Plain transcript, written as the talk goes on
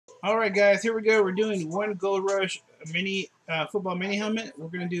Alright guys, here we go. We're doing one Gold Rush mini football mini helmet. We're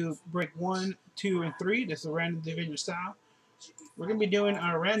going to do break 1, 2, and 3. This is a random division style. We're going to be doing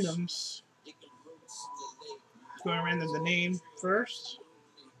our randoms. Let's go and random the name first.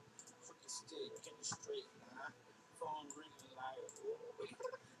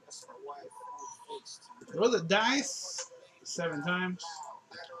 Roll the dice 7 times.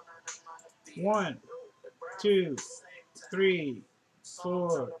 1, 2, 3,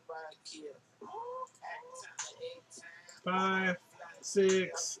 4, 5,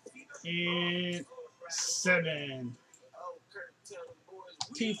 6, and 7.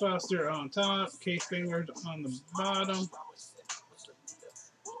 T Foster on top, Case Fingers on the bottom.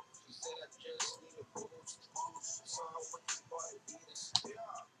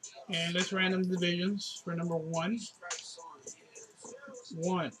 And let's random divisions for number 1.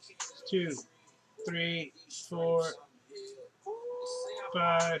 1, 2, 3, 4,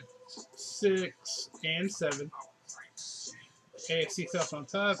 5, 6, and 7. AFC South on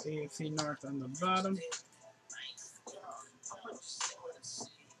top, AFC North on the bottom.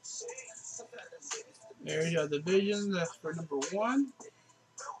 There's your division. That's for number 1.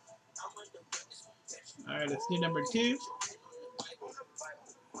 Alright, let's do number 2.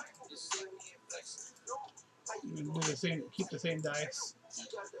 Do the same, keep the same dice.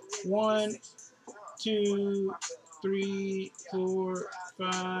 1, 2, 3, 4,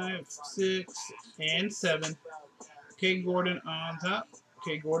 5, 6, and 7. K Gordon on top.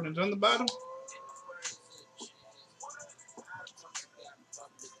 K Gordon's on the bottom.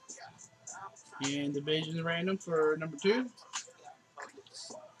 And division random for number 2.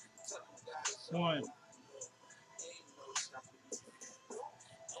 1,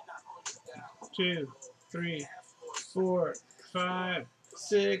 2, 3, 4, 5,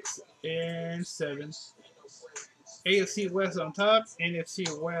 6, and 7. AFC West on top, NFC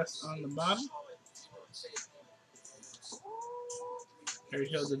West on the bottom. There's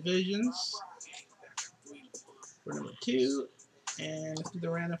your divisions for number 2. And let's do the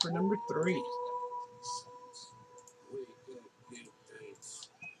random for number 3.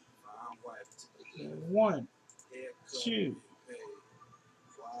 1, 2,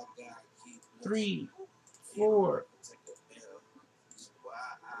 3, 4,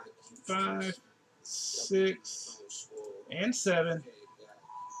 5, 6, and 7.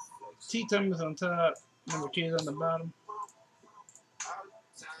 T-Tum is on top, number 2 is on the bottom.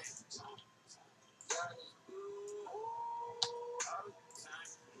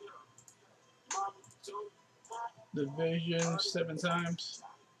 Division 7 times.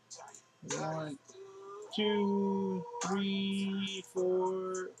 1, 2, 3,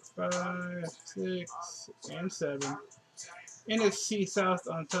 4, 5, 6, and 7. NFC South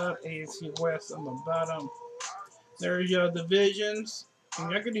on top, AFC West on the bottom. There's your divisions.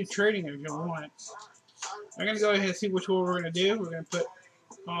 And y'all can do trading if you want. I'm going to go ahead and see which one we're going to do. We're going to put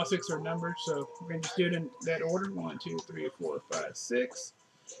all 6 are numbered, so we're going to just do it in that order. 1, 2, 3, 4, 5, 6.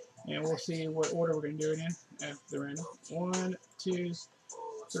 And we'll see what order we're going to do it in after the random. 1, 2,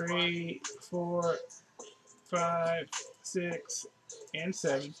 3, 4, 5, 6, and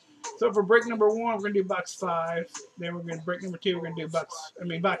 7. So for break number 1, we're going to do box 5. Then we're going to break number 2. We're going to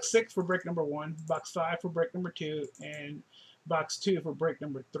do box 6 for break number 1, box 5 for break number 2, and box 2 for break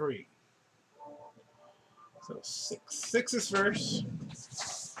number 3. So 6 is first,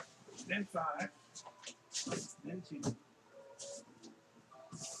 then 5, then 2.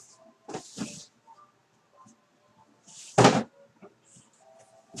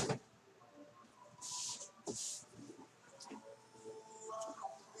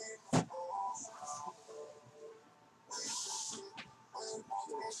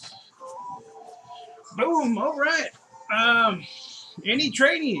 Boom! All right. Any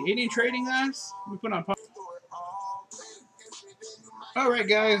trading, guys? We put on pause. All right,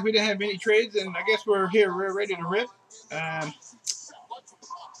 guys. We didn't have any trades, and I guess we're here. We're ready to rip.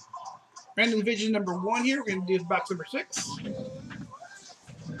 Random division number 1 here. We're gonna do box number 6. There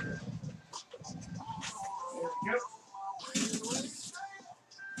we go.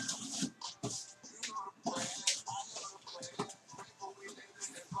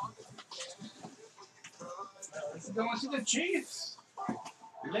 Let's go into the Chiefs.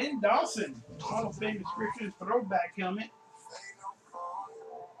 Len Dawson, Hall of Fame description throwback helmet.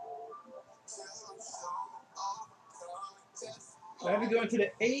 Now we go into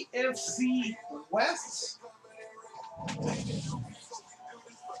the AFC West.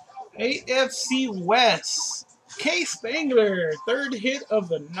 AFC West. Case Spangler, 3rd hit of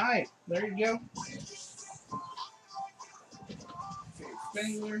the night. There you go. Case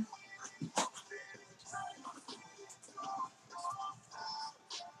Spangler.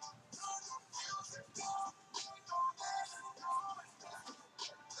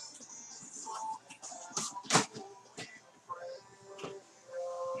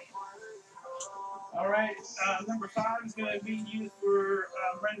 one is going to be used for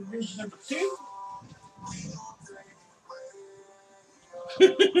random division number 2.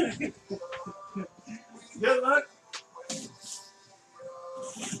 Good luck.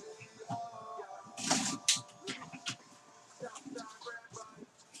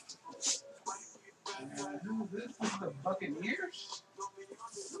 This is the Buccaneers.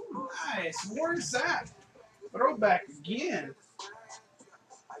 Nice. Warren Sapp. Throwback again.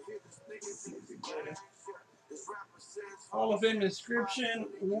 Hall of Fame inscription.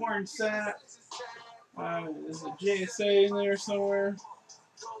 Warren Sapp. There's a JSA in there somewhere.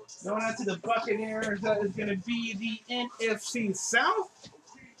 Going out to the Buccaneers. That is going to be the NFC South.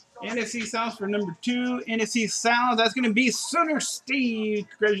 NFC South for number 2. NFC South. That's going to be Sooner Steve.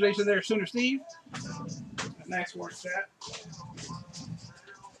 Congratulations there, Sooner Steve. Nice Warren Sapp.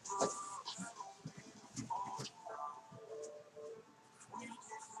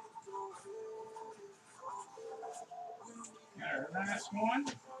 Our last one.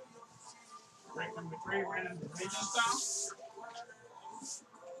 Break number 3, random division style.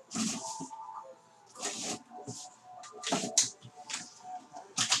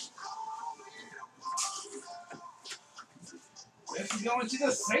 This is going to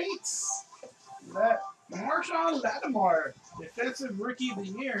the Saints. That Marshon Lattimore, defensive rookie of the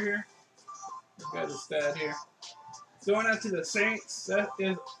year here. I've got the stat here. Going out to the Saints. That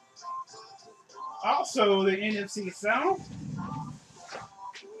is also the NFC South.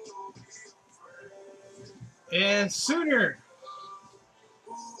 And Sooner.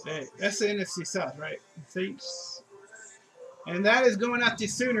 Hey, that's the NFC South, right? Saints. And that is going out to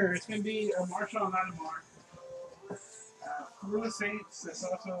Sooner. It's going to be Marshon Lattimore. For the Saints, that's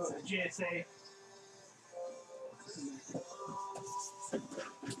also a GSA.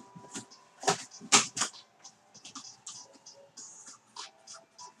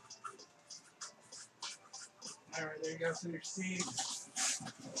 All right, there you go, Sooner Steve.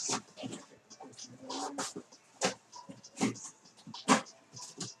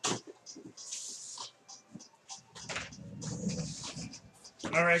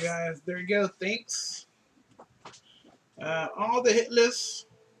 All right, guys, there you go. Thanks. All the hit lists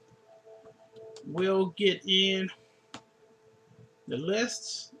will get in the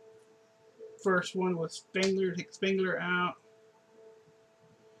lists. First one was Spangler. Take Spangler out.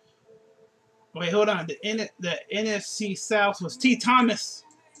 Wait, hold on. The NFC South was T. Thomas.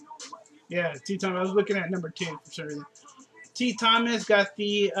 Yeah, T. Thomas. I was looking at number 2 for some reason. T. Thomas got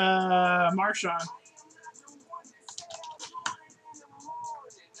the Marshon.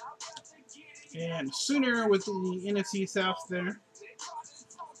 And Sooner with the NFC South there.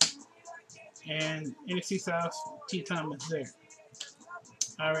 And NFC South, T. Thomas there.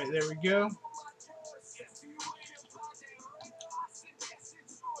 All right, there we go.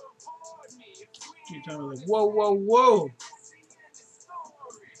 T. Thomas like, whoa, whoa, whoa.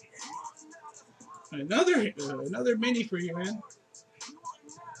 Another mini for you, man.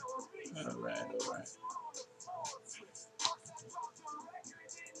 All right, all right.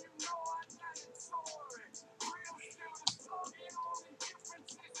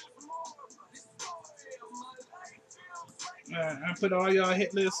 I put all y'all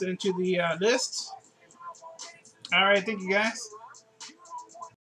hit lists into the list. All right, thank you guys.